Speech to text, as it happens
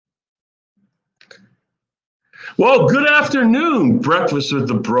Well, good afternoon. Breakfast with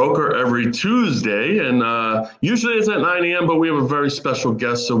the broker every Tuesday. And usually it's at 9 a.m., but we have a very special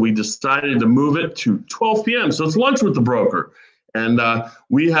guest. So we decided to move it to 12 p.m. So it's lunch with the broker. And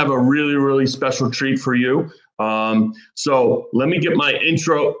we have a really, really special treat for you. So let me get my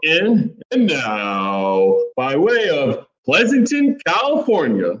intro in. And now, by way of Pleasanton,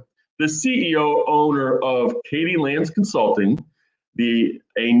 California, the CEO owner of Katie Lands Consulting, a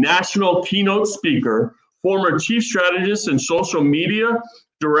national keynote speaker, former chief strategist and social media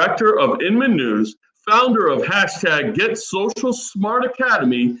director of Inman News, founder of hashtag Get Social Smart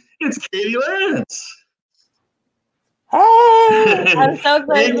Academy, it's Katie Lance. Hey, I'm so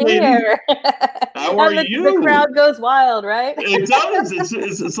glad to be here. How are you? The crowd goes wild, right? It does.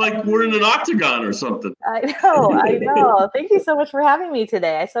 It's like we're in an octagon or something. I know. Thank you so much for having me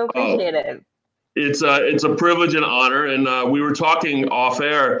today. I so appreciate it. It's a privilege and honor. And we were talking off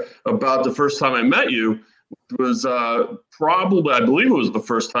air about the first time I met you. It was probably, I believe it was the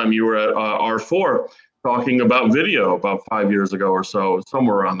first time you were at R4 talking about video about 5 years ago or so,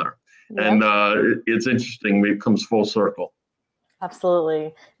 somewhere around there. Yep. And it's interesting. It comes full circle.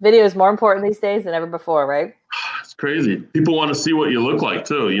 Absolutely. Video is more important these days than ever before, right? It's crazy. People want to see what you look like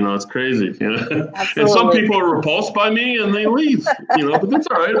too. It's crazy. Absolutely. And some people are repulsed by me and they leave, but that's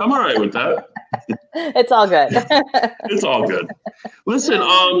all right. I'm all right with that. It's all good. It's all good. Listen,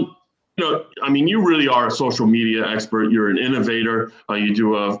 you really are a social media expert. You're an innovator. You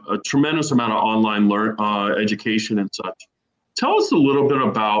do a tremendous amount of online education and such. Tell us a little bit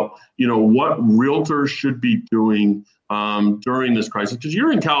about, what realtors should be doing during this crisis, because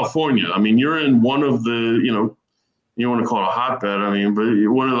you're in California. You're in one of the, you want to call it a hotbed.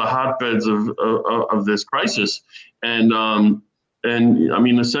 But one of the hotbeds of this crisis, and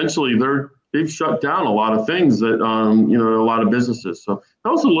essentially they've shut down a lot of things that a lot of businesses. So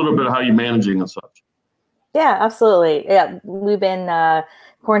tell us a little bit of how you're managing and such. Yeah, absolutely. Yeah, we've been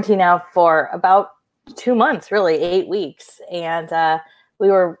quarantined now for about 2 months, really 8 weeks, and we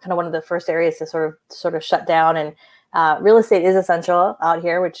were kind of one of the first areas to sort of shut down. And real estate is essential out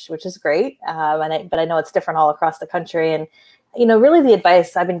here, which is great. But I know it's different all across the country. And really the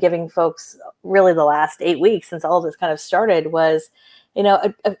advice I've been giving folks really the last 8 weeks since all of this kind of started was,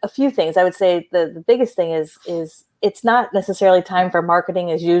 a few things. I would say the biggest thing is it's not necessarily time for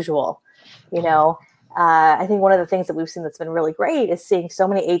marketing as usual. I think one of the things that we've seen that's been really great is seeing so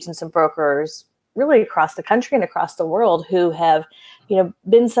many agents and brokers really across the country and across the world who have,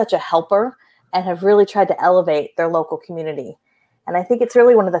 been such a helper and have really tried to elevate their local community. And I think it's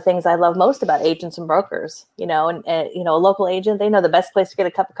really one of the things I love most about agents and brokers, a local agent, they know the best place to get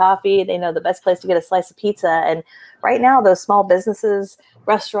a cup of coffee. They know the best place to get a slice of pizza. And right now, those small businesses,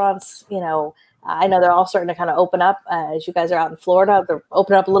 restaurants, I know they're all starting to kind of open up as you guys are out in Florida. They're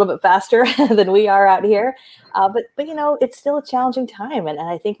opening up a little bit faster than we are out here. But it's still a challenging time. And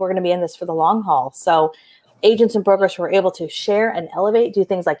I think we're going to be in this for the long haul. So agents and brokers who are able to share and elevate, do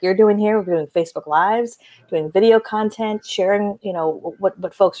things like you're doing here. We're doing Facebook Lives, doing video content, sharing,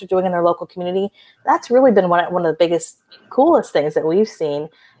 what folks are doing in their local community. That's really been one of the biggest, coolest things that we've seen.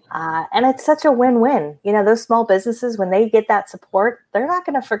 And it's such a win-win. Those small businesses, when they get that support, they're not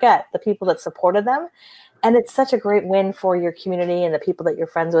going to forget the people that supported them. And it's such a great win for your community and the people that you're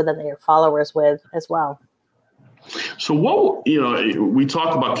friends with and that you're followers with as well. So we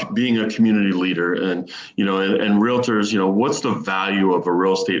talk about being a community leader and realtors, what's the value of a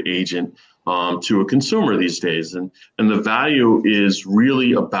real estate agent to a consumer these days? And the value is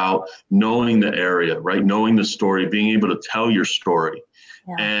really about knowing the area, right? Knowing the story, being able to tell your story.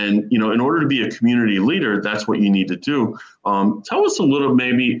 Yeah. And, in order to be a community leader, that's what you need to do. Tell us a little,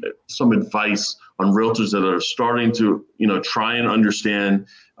 maybe some advice on realtors that are starting to, try and understand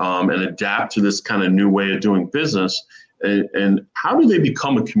and adapt to this kind of new way of doing business. And how do they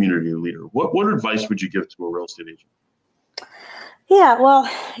become a community leader? What advice would you give to a real estate agent? Yeah, well,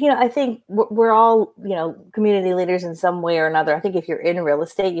 I think we're all, community leaders in some way or another. I think if you're in real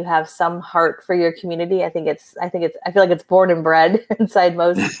estate, you have some heart for your community. I feel like it's born and bred inside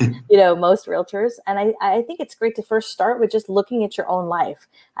most, most realtors. And I think it's great to first start with just looking at your own life.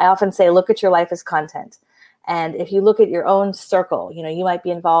 I often say, look at your life as content. And if you look at your own circle, you might be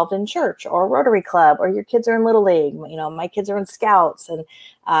involved in church or Rotary Club, or your kids are in Little League. My kids are in Scouts and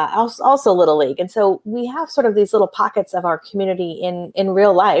also Little League. And so we have sort of these little pockets of our community in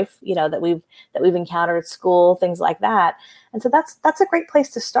real life, that we've encountered at school, things like that. And so that's a great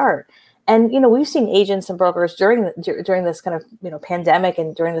place to start. And, we've seen agents and brokers during this kind of, pandemic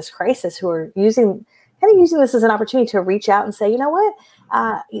and during this crisis who are using kind of using this as an opportunity to reach out and say, you know what,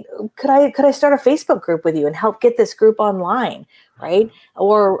 could I start a Facebook group with you and help get this group online, right?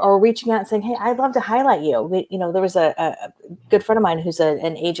 Or reaching out and saying, hey, I'd love to highlight you. There was a good friend of mine who's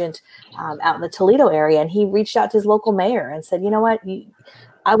an agent out in the Toledo area, and he reached out to his local mayor and said, you know what,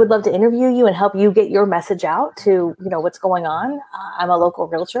 I would love to interview you and help you get your message out to, what's going on. I'm a local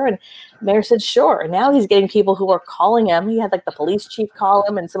realtor. And mayor said, sure. And now he's getting people who are calling him. He had like the police chief call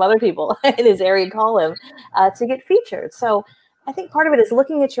him and some other people in his area call him to get featured. So I think part of it is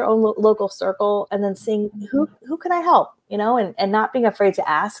looking at your own local circle and then seeing who can I help, and not being afraid to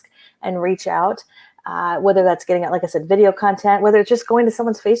ask and reach out, whether that's getting out, like I said, video content, whether it's just going to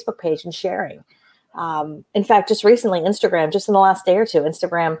someone's Facebook page and sharing. In fact, just recently, Instagram, just in the last day or two,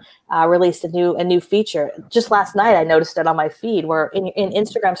 Instagram released a new feature. Just last night, I noticed it on my feed where in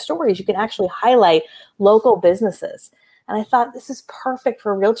Instagram stories, you can actually highlight local businesses. And I thought this is perfect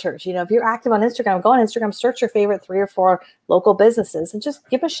for realtors. If you're active on Instagram, go on Instagram, search your favorite 3 or 4 local businesses and just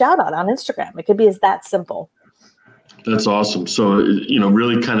give a shout out on Instagram. It could be that simple. That's awesome. So,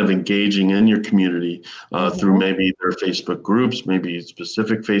 really kind of engaging in your community through maybe their Facebook groups, maybe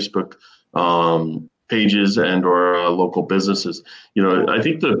specific Facebook pages and or local businesses. I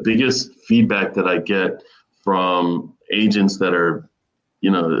think the biggest feedback that I get from agents that are,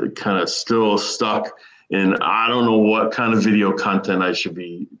 kind of still stuck in, I don't know what kind of video content I should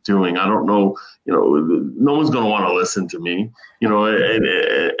be doing. I don't know, no one's going to want to listen to me,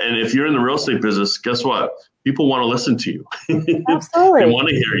 and if you're in the real estate business, guess what? People want to listen to you. Absolutely. They want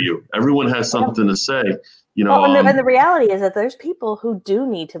to hear you. Everyone has something to say. And the reality is that there's people who do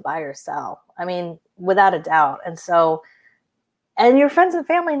need to buy or sell. I mean, without a doubt. And so, and your friends and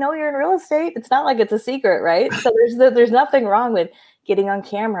family know you're in real estate. It's not like it's a secret, right? So there's nothing wrong with getting on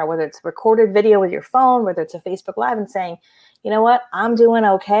camera, whether it's recorded video with your phone, whether it's a Facebook Live, and saying, you know what, I'm doing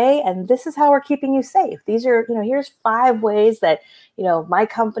okay. And this is how we're keeping you safe. These are, here's 5 ways that, my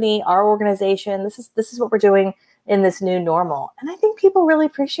company, our organization, this is what we're doing in this new normal. And I think people really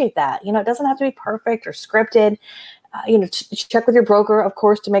appreciate that. It doesn't have to be perfect or scripted. Check with your broker, of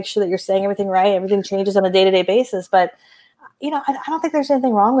course, to make sure that you're saying everything right. Everything changes on a day-to-day basis. But, I don't think there's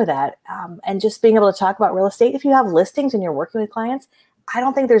anything wrong with that. And just being able to talk about real estate, if you have listings and you're working with clients, I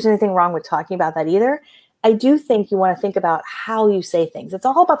don't think there's anything wrong with talking about that either. I do think you want to think about how you say things. It's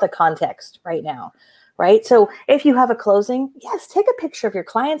all about the context right now, right? So if you have a closing, yes, take a picture of your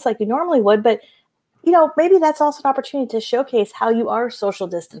clients like you normally would, but maybe that's also an opportunity to showcase how you are social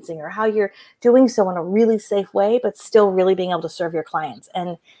distancing or how you're doing so in a really safe way, but still really being able to serve your clients.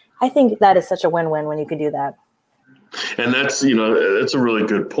 And I think that is such a win-win when you can do that. And that's, that's a really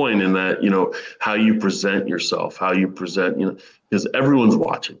good point in that, how you present yourself, how you present, because everyone's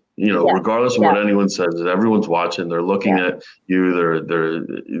watching, regardless of what anyone says, everyone's watching. They're looking at you.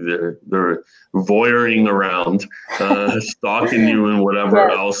 They're voyeuring around, stalking you and whatever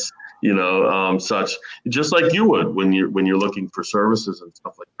else, such, just like you would when you're looking for services and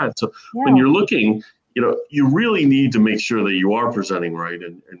stuff like that. So when you're looking, you really need to make sure that you are presenting right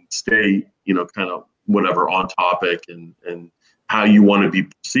and stay, kind of whatever on topic and how you want to be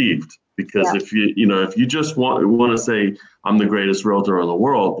perceived. Because if you just want to say I'm the greatest realtor in the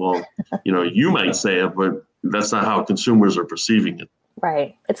world, well, you might say it, but that's not how consumers are perceiving it.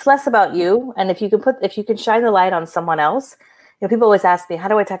 Right. It's less about you. And if you can shine the light on someone else, people always ask me, how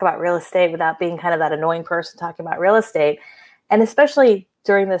do I talk about real estate without being kind of that annoying person talking about real estate? And especially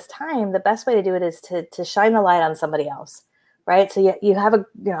during this time, the best way to do it is to shine the light on somebody else, right? So you have a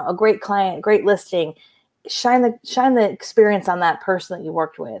great client, great listing, shine the experience on that person that you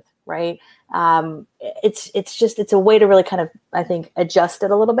worked with, right? It's a way to really kind of, I think, adjust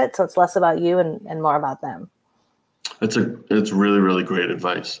it a little bit. So it's less about you and more about them. It's really, really great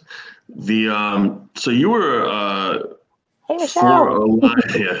advice. So you were, hey, Michelle.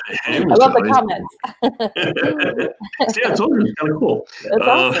 Hey, Michelle. I love the comments. See, I told you it's kind of cool. That's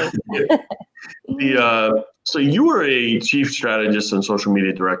awesome. So you were a chief strategist and social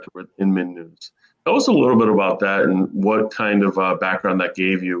media director with Inman News. Tell us a little bit about that and what kind of background that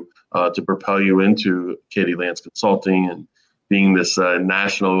gave you to propel you into Katie Lance Consulting and being this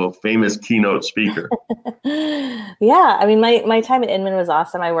national famous keynote speaker. Yeah, I mean, my time at Inman was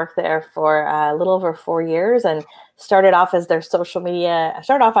awesome. I worked there for a little over 4 years and started off as their social media. I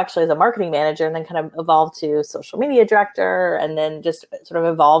started off actually as a marketing manager and then kind of evolved to social media director and then just sort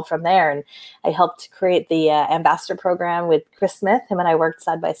of evolved from there. And I helped create the ambassador program with Chris Smith. Him and I worked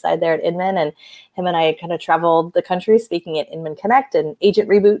side by side there at Inman, and him and I kind of traveled the country speaking at Inman Connect and Agent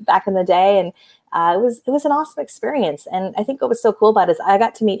Reboot back in the day. And it was an awesome experience. And I think what was so cool about it is I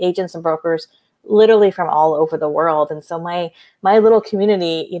got to meet agents and brokers literally from all over the world. And so my little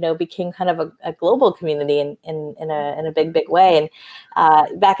community, became kind of a global community in a big way.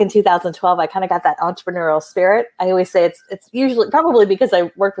 And back in 2012, I kind of got that entrepreneurial spirit. I always say it's usually probably because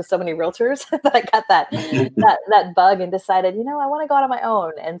I worked with so many realtors that I got that bug and decided, I want to go out on my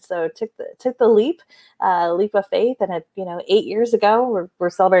own. And so took the leap of faith. And 8 years ago, we're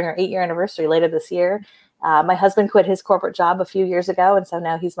celebrating our 8-year anniversary later this year. My husband quit his corporate job a few years ago, and so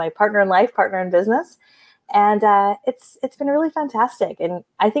now he's my partner in life, partner in business, and it's been really fantastic. And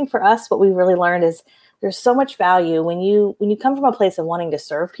I think for us, what we really learned is there's so much value when you come from a place of wanting to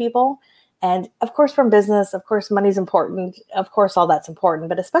serve people, and of course from business, of course money's important, of course all that's important,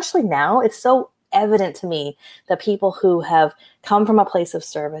 but especially now, it's so evident to me that people who have come from a place of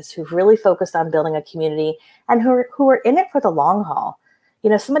service, who've really focused on building a community, and who are in it for the long haul.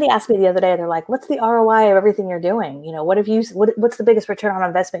 Somebody asked me the other day, they're like, what's the ROI of everything you're doing? What's the biggest return on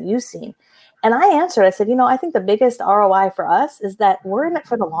investment you've seen? And I answered, I said, I think the biggest ROI for us is that we're in it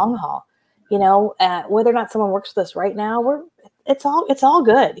for the long haul. Whether or not someone works with us right now, it's all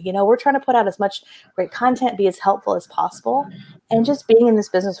good. We're trying to put out as much great content, be as helpful as possible. And just being in this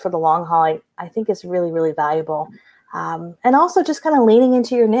business for the long haul, I think is really, really valuable. And also just kind of leaning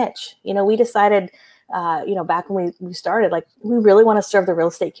into your niche. We decided, back when we started, like, we really want to serve the real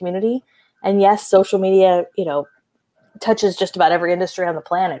estate community. And yes, social media, touches just about every industry on the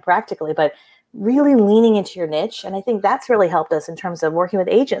planet practically, but really leaning into your niche. And I think that's really helped us in terms of working with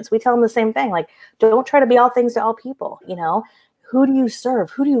agents. We tell them the same thing, like, don't try to be all things to all people. Who do you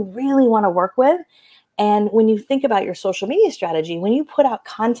serve? Who do you really want to work with? And when you think about your social media strategy, when you put out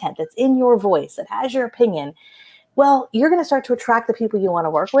content that's in your voice, that has your opinion, well, you're going to start to attract the people you want to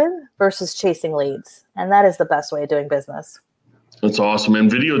work with versus chasing leads. And that is the best way of doing business. That's awesome. And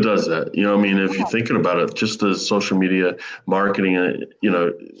video does that. If you're thinking about it, just as social media marketing,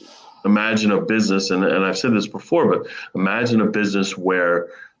 imagine a business, and I've said this before, but imagine a business where,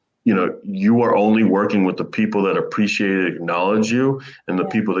 you are only working with the people that appreciate and acknowledge you and the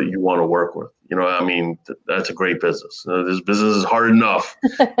people that you want to work with. That's a great business. This business is hard enough.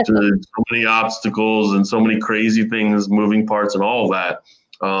 So many obstacles and so many crazy things, moving parts and all of that,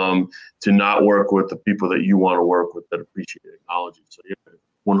 to not work with the people that you want to work with that appreciate and acknowledge you. So yeah,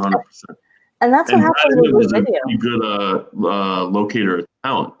 100%. And that's what happens with video. A pretty good locator of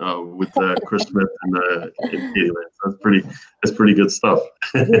talent with Chris Smith and Katie Lance. That's pretty good stuff.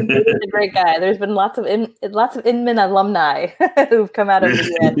 He's a great guy. There's been lots of Inman alumni who've come out of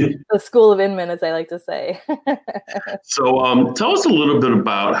the School of Inman, as I like to say. So tell us a little bit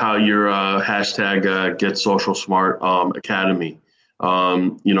about how your hashtag Get Social Smart Academy.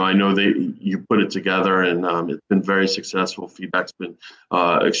 I know that you put it together, and it's been very successful. Feedback's been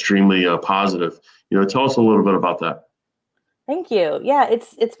extremely positive. Tell us a little bit about that. Thank you. Yeah,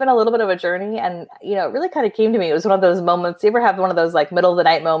 it's been a little bit of a journey, and it really kind of came to me. It was one of those moments. You ever have one of those like middle of the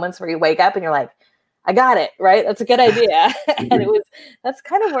night moments where you wake up and you're like, I got it, right? That's a good idea. And that's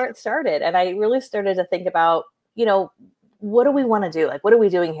kind of where it started. And I really started to think about, what do we want to do? Like, what are we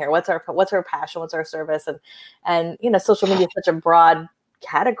doing here? What's our passion? What's our service? And social media is such a broad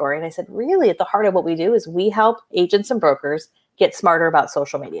category. And I said, really, at the heart of what we do is we help agents and brokers get smarter about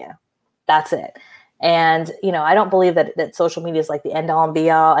social media. That's it. And, I don't believe that social media is like the end all and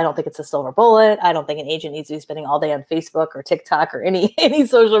be all. I don't think it's a silver bullet. I don't think an agent needs to be spending all day on Facebook or TikTok or any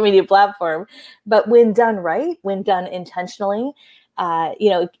social media platform. But when done right, when done intentionally,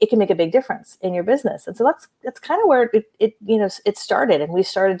 it can make a big difference in your business. And so that's kind of where it started. And we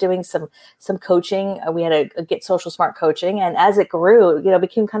started doing some coaching. We had a Get Social Smart coaching. And as it grew, it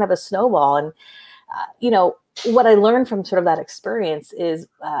became kind of a snowball. And, what I learned from sort of that experience is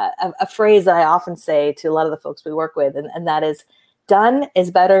a phrase that I often say to a lot of the folks we work with. And that is, done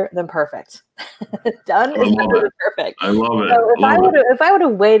is better than perfect. Done is better than perfect. I love it. So if I would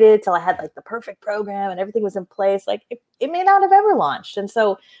have waited till I had like the perfect program and everything was in place, like it may not have ever launched. And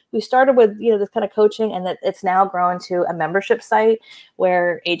so we started with, this kind of coaching, and that it's now grown to a membership site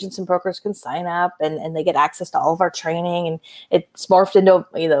where agents and brokers can sign up and they get access to all of our training. And it's morphed into,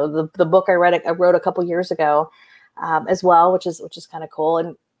 the book I wrote a couple years ago as well, which is kind of cool.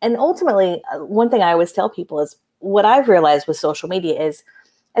 And ultimately, one thing I always tell people is, what I've realized with social media is,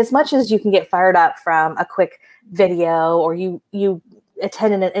 as much as you can get fired up from a quick video, or you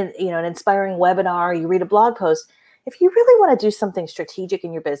attend an inspiring webinar, you read a blog post, if you really want to do something strategic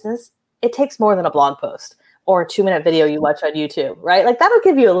in your business, it takes more than a blog post or a 2-minute video you watch on YouTube, right? Like, that'll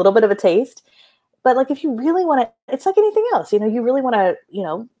give you a little bit of a taste. But like, if you really want to, it's like anything else, you really want to,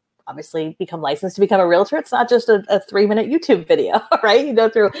 obviously become licensed to become a realtor, it's not just a 3-minute YouTube video, right? You go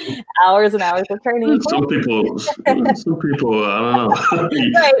through hours and hours of training. Some people, I don't know.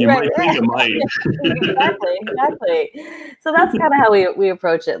 You right. might think it might. Exactly. So that's kind of how we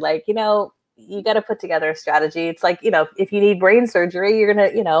approach it. Like, you got to put together a strategy. It's like, if you need brain surgery, you're going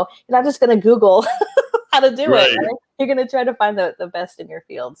to, you're not just going to Google how to do it. Right? You're going to try to find the best in your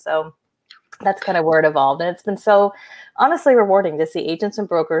field. So that's kind of where it evolved. And it's been so honestly rewarding to see agents and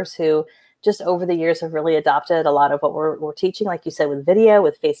brokers who just over the years have really adopted a lot of what we're teaching, like you said, with video,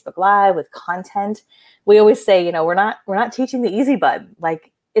 with Facebook Live, with content. We always say, we're not teaching the easy button.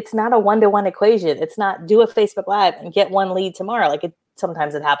 Like, it's not a 1-to-1 equation. It's not do a Facebook Live and get one lead tomorrow. Like,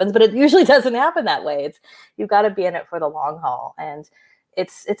 sometimes it happens, but it usually doesn't happen that way. You've got to be in it for the long haul. And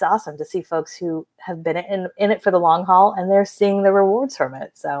it's awesome to see folks who have been in it for the long haul and they're seeing the rewards from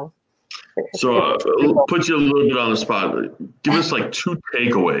it. So put you a little bit on the spot. Give us like 2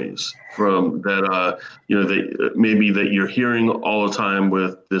 takeaways from that, maybe that you're hearing all the time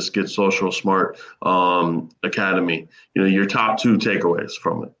with this Get Social Smart Academy. Your top 2 takeaways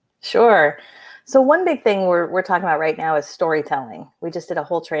from it. Sure. So one big thing we're talking about right now is storytelling. We just did a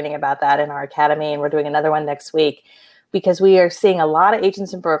whole training about that in our academy, and we're doing another one next week because we are seeing a lot of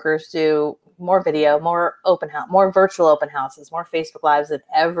agents and brokers do more video, more open house, more virtual open houses, more Facebook Lives than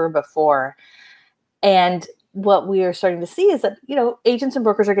ever before. And what we are starting to see is that, agents and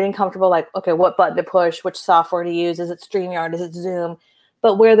brokers are getting comfortable, like, okay, what button to push, which software to use, is it StreamYard, is it Zoom?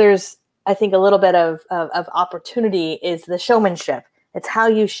 But where there's, I think, a little bit of opportunity is the showmanship. It's how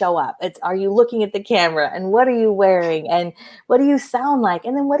you show up. It's, are you looking at the camera, and what are you wearing, and what do you sound like,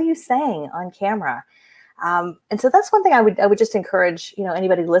 and then what are you saying on camera? And so that's one thing I would just encourage,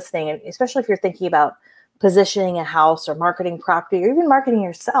 anybody listening, and especially if you're thinking about positioning a house or marketing property or even marketing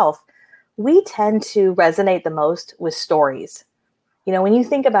yourself, we tend to resonate the most with stories. When you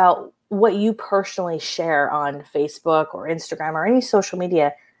think about what you personally share on Facebook or Instagram or any social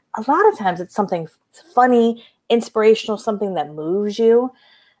media, a lot of times it's something funny, inspirational, something that moves you.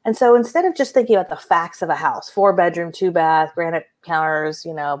 And so instead of just thinking about the facts of a house, 4-bedroom, 2-bath, granite counters,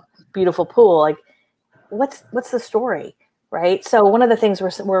 beautiful pool, like what's the story, right? So one of the things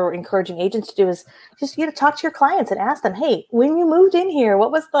we're encouraging agents to do is just talk to your clients and ask them, hey, when you moved in here,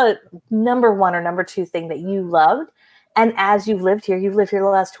 what was the number 1 or number 2 thing that you loved? And as you've lived here the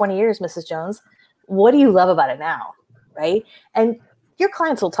last 20 years, Mrs. Jones, what do you love about it now, right? And your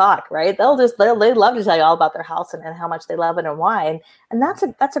clients will talk, right? They love to tell you all about their house and how much they love it and why. And that's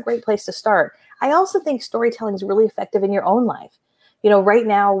a great place to start. I also think storytelling is really effective in your own life. Right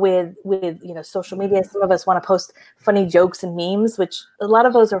now with social media, some of us want to post funny jokes and memes, which a lot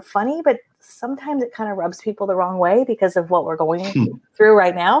of those are funny, but sometimes it kind of rubs people the wrong way because of what we're going through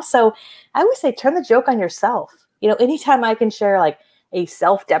right now. So I would say turn the joke on yourself. Anytime I can share like a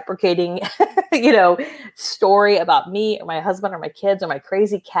self-deprecating, story about me or my husband or my kids or my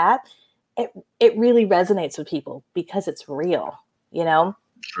crazy cat, it really resonates with people because it's real,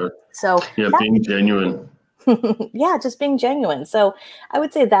 Sure. So being genuine. Yeah, just being genuine. So I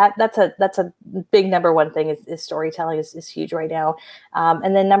would say that's a big number 1 thing is storytelling is huge right now.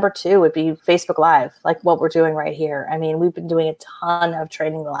 And then number 2 would be Facebook Live, like what we're doing right here. I mean, we've been doing a ton of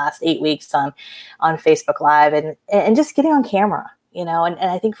training the last 8 weeks on Facebook Live and just getting on camera, and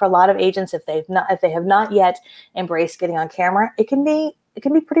I think for a lot of agents, if they have not yet embraced getting on camera, it can be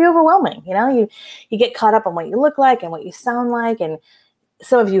pretty overwhelming. You get caught up on what you look like and what you sound like. And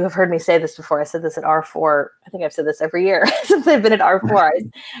some of you have heard me say this before. I said this at R4. I think I've said this every year since I've been at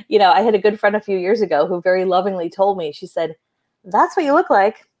R4. I had a good friend a few years ago who very lovingly told me, she said, that's what you look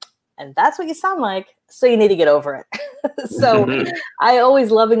like and that's what you sound like. So you need to get over it. So I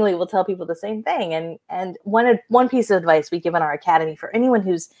always lovingly will tell people the same thing. And one piece of advice we give in our academy for anyone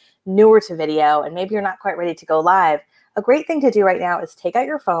who's newer to video and maybe you're not quite ready to go live, a great thing to do right now is take out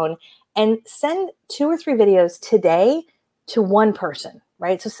your phone and send 2 or 3 videos today to one person.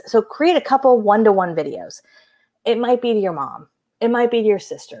 Right. So create a couple 1-to-1 videos. It might be to your mom. It might be to your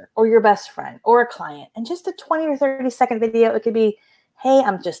sister or your best friend or a client. And just a 20 or 30-second video. It could be, hey,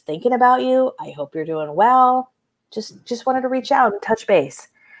 I'm just thinking about you. I hope you're doing well. Just wanted to reach out and touch base.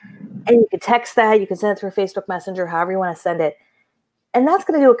 And you could text that. You can send it through Facebook Messenger, however you want to send it. And that's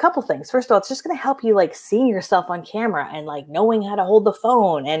going to do a couple things. First of all, it's just going to help you like seeing yourself on camera and like knowing how to hold the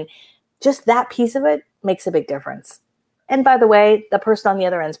phone. And just that piece of it makes a big difference. And by the way, the person on the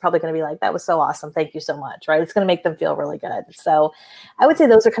other end is probably going to be like, that was so awesome. Thank you so much. Right. It's going to make them feel really good. So I would say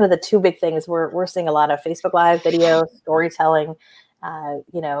those are kind of the 2 big things. We're seeing a lot of Facebook Live video, storytelling, and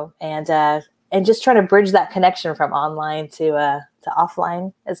just trying to bridge that connection from online to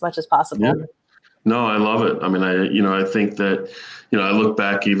offline as much as possible. No, I love it. I mean, I think that, I look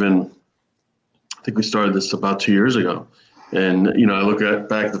back even, I think we started this about 2 years ago. And, I look at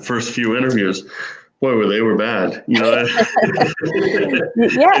back the first few interviews, boy, they were bad, Yeah,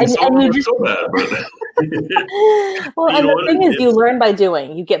 and some of and them you were just so bad, but well, you and know the what? thing is, you It's learn by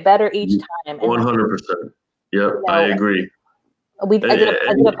doing. You get better each time, and like 100%. Yep, you I know, agree. I did a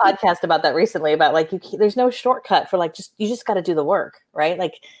And podcast about that recently about like there's no shortcut for like you just got to do the work, right?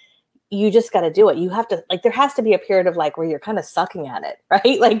 Like you just got to do it. You have to like there has to be a period of like where you're kind of sucking at it,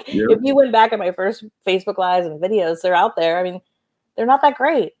 right? Like yep, if you went back at my first Facebook lives and videos, they're out there. I mean, they're not that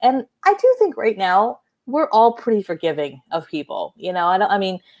great. And I do think right now we're all pretty forgiving of people. I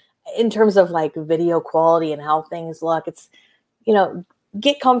mean, in terms of like video quality and how things look, it's, you know,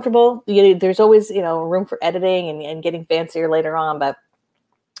 get comfortable. There's always, room for editing and getting fancier later on. But,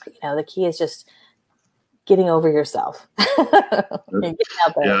 the key is just getting over yourself and getting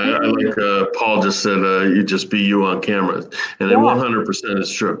out yeah, there. I like Paul just said, you just be you on camera, and it Yeah. 100%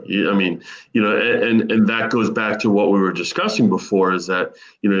 is true. I mean, and that goes back to what we were discussing before, is that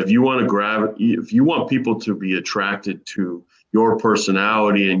if you want people to be attracted to your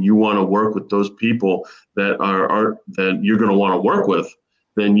personality, and you want to work with those people that you're going to want to work with,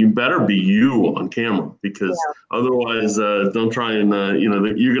 then you better be you on camera, because Yeah. otherwise, don't try and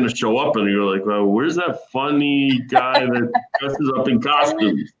you're going to show up and you're like, well, where's that funny guy that dresses up in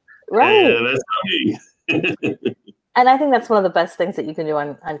costumes? Right. And that's not me. And I think that's one of the best things that you can do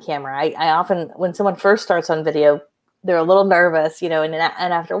on camera. I often, when someone first starts on video, they're a little nervous, and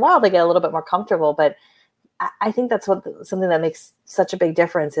after a while they get a little bit more comfortable. But I think that's something that makes such a big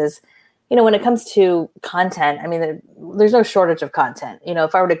difference is, when it comes to content, I mean, there's no shortage of content.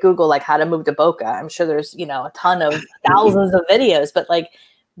 If I were to Google like how to move to Boca, I'm sure there's, a ton of thousands of videos, but like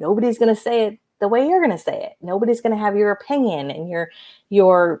nobody's going to say it the way you're going to say it. Nobody's going to have your opinion and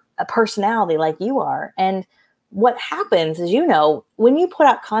your personality like you are. And what happens is, when you put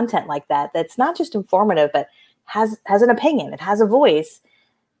out content like that, that's not just informative, but has an opinion, it has a voice,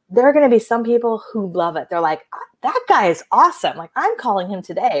 there are going to be some people who love it. They're like, that guy is awesome. Like I'm calling him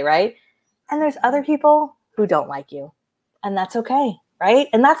today. Right. And there's other people who don't like you, and that's okay. Right.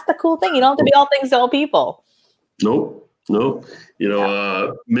 And that's the cool thing. You don't have to be all things to all people. Nope.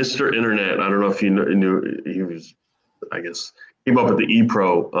 Mr. Internet, I don't know if you knew, he was, I guess, came up with the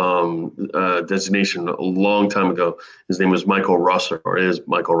ePro designation a long time ago. His name was Michael Russer, or is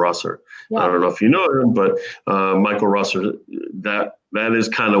Michael Russer. Yeah. I don't know if you know him, but Michael Russer, that is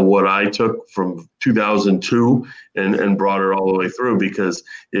kind of what I took from 2002 and brought it all the way through, because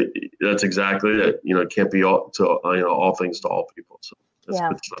that's exactly it. It can't be all things to all people. So that's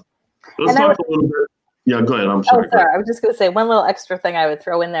good stuff. Let's talk a little bit. Yeah, go ahead. I'm sorry. I was just going to say one little extra thing I would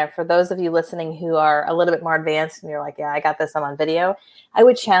throw in there for those of you listening who are a little bit more advanced and you're like, yeah, I got this, I'm on video. I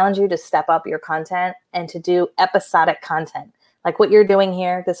would challenge you to step up your content and to do episodic content. Like what you're doing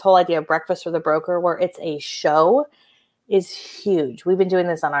here, this whole idea of Breakfast with a Broker, where it's a show, is huge. We've been doing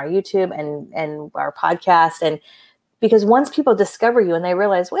this on our YouTube and our podcast. And because once people discover you and they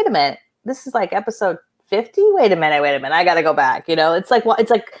realize, wait a minute, this is like episode 50. Wait a minute. I got to go back. It's like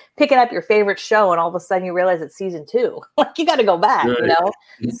picking up your favorite show and all of a sudden you realize it's season 2. Like you got to go back,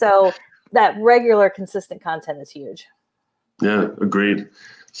 So that regular, consistent content is huge. Yeah, agreed.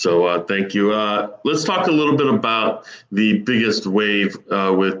 So thank you. Let's talk a little bit about the biggest wave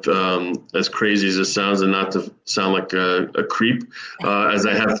with, as crazy as it sounds, and not to sound like a creep, as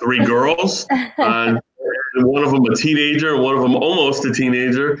I have 3 girls, and one of them a teenager, and one of them almost a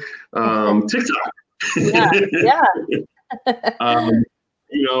teenager, TikTok. Yeah. I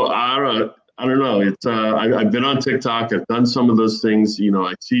don't know. It's I've been on TikTok. I've done some of those things.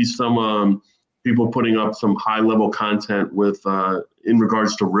 I see some people putting up some high level content with in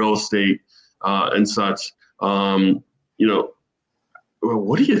regards to real estate and such. What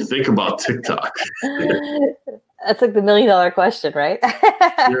do you think about TikTok? That's like the $1 million question, right?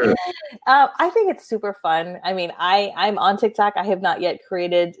 Yeah. I think it's super fun. I mean, I'm on TikTok. I have not yet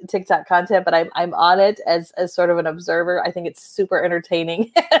created TikTok content, but I'm on it as sort of an observer. I think it's super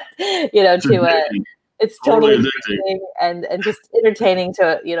entertaining, it's totally addicting and just entertaining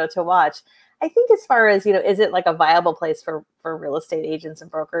to watch. I think as far as, is it like a viable place for real estate agents and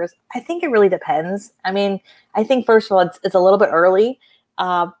brokers? I think it really depends. I mean, I think first of all, it's a little bit early,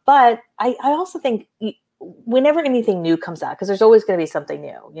 but I also think whenever anything new comes out, because there's always going to be something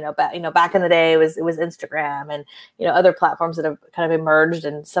new, back in the day, it was Instagram and, other platforms that have kind of emerged,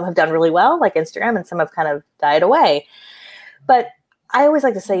 and some have done really well like Instagram and some have kind of died away. But I always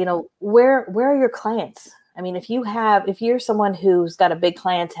like to say, where are your clients? I mean, if you're someone who's got a big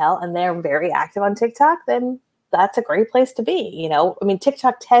clientele and they're very active on TikTok, then that's a great place to be. I mean,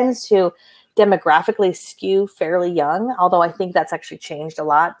 TikTok tends to demographically skew fairly young, although I think that's actually changed a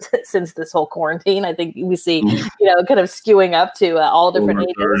lot since this whole quarantine. I think we see, kind of skewing up to all different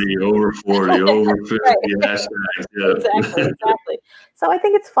over ages. 30, over 40, over 50 Right. hashtags. Yeah. Exactly. So I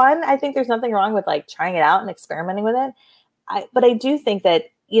think it's fun. I think there's nothing wrong with like trying it out and experimenting with it. But I do think that,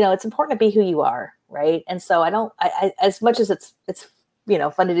 it's important to be who you are, right? And so I as much as it's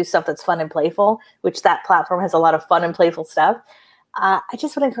fun to do stuff that's fun and playful, which that platform has a lot of fun and playful stuff. I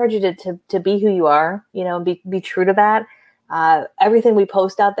just would encourage you to be who you are, and be true to that. Everything we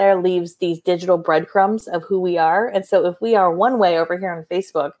post out there leaves these digital breadcrumbs of who we are. And so if we are one way over here on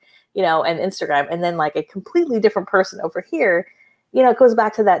Facebook, and Instagram, and then like a completely different person over here, it goes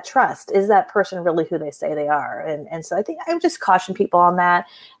back to that trust. Is that person really who they say they are? And so I think I would just caution people on that.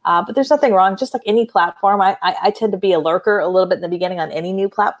 But there's nothing wrong. Just like any platform, I tend to be a lurker a little bit in the beginning on any new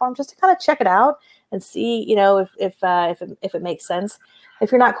platform, just to kind of check it out and see, if it makes sense.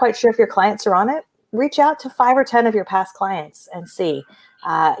 If you're not quite sure if your clients are on it, reach out to 5 or 10 of your past clients and see,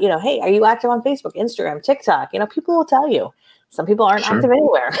 hey, are you active on Facebook, Instagram, TikTok? People will tell you. Some people aren't active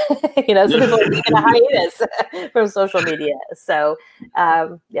anywhere. Some people are taking a hiatus from social media. So,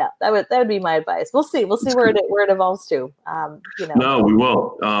 that would be my advice. We'll see where it evolves to. No, we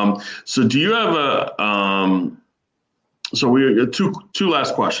will. So, do you have so we two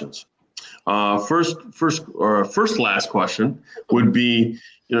last questions. First last question would be,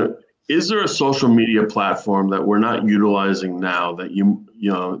 is there a social media platform that we're not utilizing now that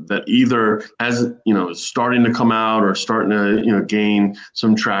that either has, starting to come out or starting to, gain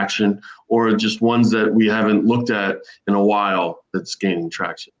some traction, or just ones that we haven't looked at in a while that's gaining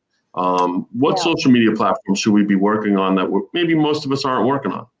traction? What social media platform should we be working on that maybe most of us aren't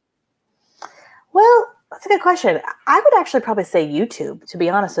working on? Well, that's a good question. I would actually probably say YouTube, to be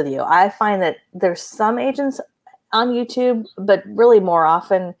honest with you. I find that there's some agents on YouTube, but really more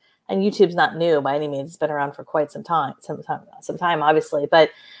often, and YouTube's not new by any means. It's been around for quite some time, obviously. But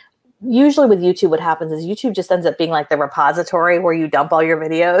usually with YouTube, what happens is YouTube just ends up being like the repository where you dump all your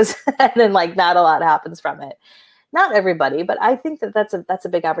videos and then like not a lot happens from it. Not everybody, but I think that's a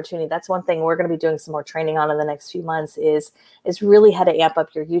big opportunity. That's one thing we're going to be doing some more training on in the next few months is really how to amp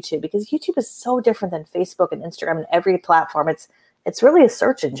up your YouTube, because YouTube is so different than Facebook and Instagram and every platform. It's really a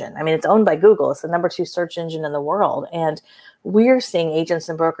search engine. I mean, it's owned by Google. It's the number 2 search engine in the world. And we're seeing agents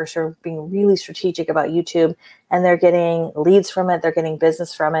and brokers who are being really strategic about YouTube, and they're getting leads from it. They're getting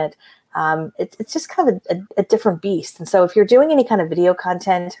business from it. It's just kind of a different beast. And so if you're doing any kind of video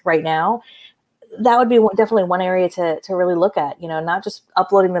content right now, that would be definitely one area to really look at, not just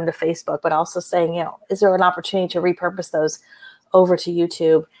uploading them to Facebook, but also saying, is there an opportunity to repurpose those over to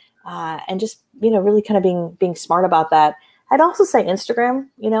YouTube, and just, really kind of being smart about that. I'd also say Instagram.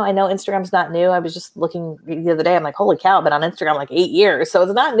 I know Instagram's not new. I was just looking the other day. I'm like, holy cow, I've been on Instagram like 8 years. So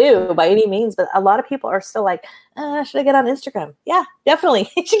it's not new by any means, but a lot of people are still like, should I get on Instagram? Yeah,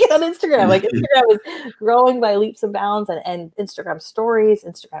 definitely. You should get on Instagram. Like Instagram is growing by leaps and bounds, and Instagram stories,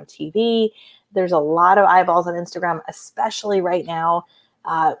 Instagram TV. There's a lot of eyeballs on Instagram, especially right now.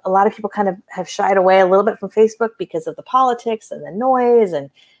 A lot of people kind of have shied away a little bit from Facebook because of the politics and the noise and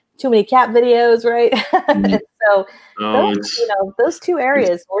too many cat videos, right? And so those 2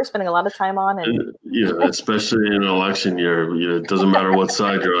 areas we're spending a lot of time on. And especially in an election year, it doesn't matter what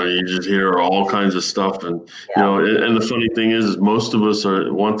side you're on, you just hear all kinds of stuff. And, and the funny thing is most of us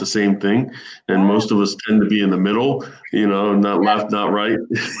want the same thing. And most of us tend to be in the middle, not left, not right.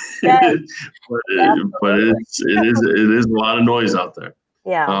 Yes. but it is a lot of noise out there.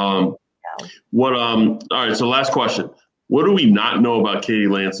 Yeah. All right. So last question. What do we not know about Katie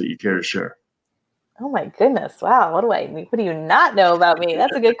Lance that you care to share? Oh my goodness. Wow. What do you not know about me?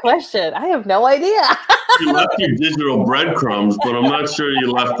 That's a good question. I have no idea. You left your digital breadcrumbs, but I'm not sure you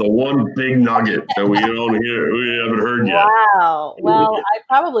left the one big nugget that we haven't heard yet. Wow. Well, I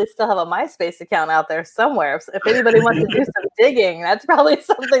probably still have a MySpace account out there somewhere. If anybody wants to do some digging, that's probably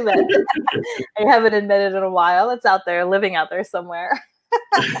something that I haven't admitted in a while. It's out there, living out there somewhere.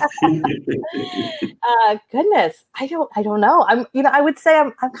 Goodness, I don't know. I would say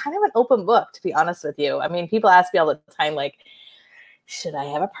I'm kind of an open book, to be honest with you. I mean, people ask me all the time, like, should I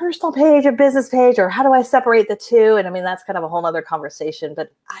have a personal page, a business page, or how do I separate the two? And I mean, that's kind of a whole other conversation,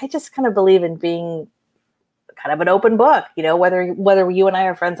 but I just kind of believe in being kind of an open book, whether you and I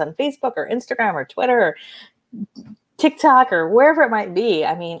are friends on Facebook or Instagram or Twitter or TikTok or wherever it might be.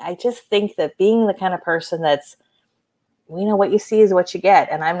 I mean, I just think that being the kind of person that's, what you see is what you get.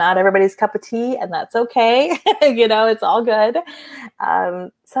 And I'm not everybody's cup of tea, and that's okay. It's all good.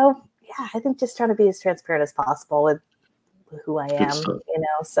 So yeah, I think just trying to be as transparent as possible with who I am,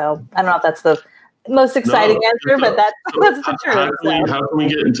 so I don't know if that's the most exciting answer, but that's the truth. How can we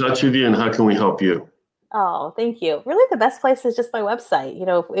get in touch with you, and how can we help you? Oh, thank you. Really, the best place is just my website.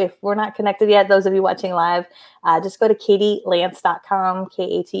 If we're not connected yet, those of you watching live, just go to katielance.com,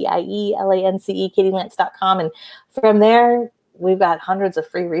 KATIELANCE, katielance.com. And from there, we've got hundreds of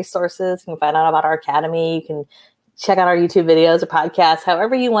free resources. You can find out about our academy. You can check out our YouTube videos or podcasts,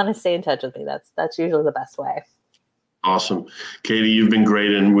 however you want to stay in touch with me. That's usually the best way. Awesome. Katie, you've been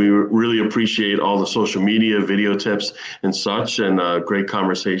great, and we really appreciate all the social media, video tips and such, and great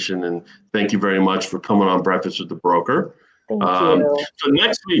conversation. And thank you very much for coming on Breakfast with the Broker. Thank you. So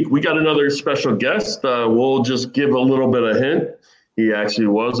next week, we got another special guest. We'll just give a little bit of hint. He actually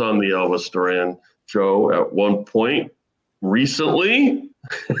was on the Elvis Duran show at one point recently.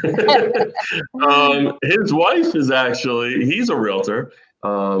 His wife is he's a realtor.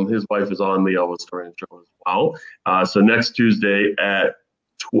 His wife is on the Elvis Duran show as well. So next Tuesday at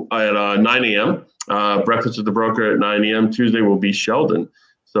 9 a.m., Breakfast with the Broker at 9 a.m. Tuesday will be Sheldon.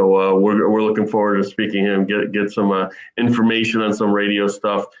 So we're looking forward to speaking to him, get some information on some radio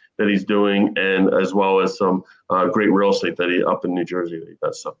stuff that he's doing, and as well as some great real estate that he up in New Jersey that he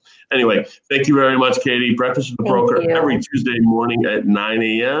does. So anyway, thank you very much, Katie. Breakfast with the Broker every Tuesday morning at 9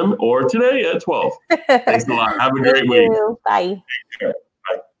 a.m. or today at 12. Thanks a lot. Have a great week. Bye. Take care.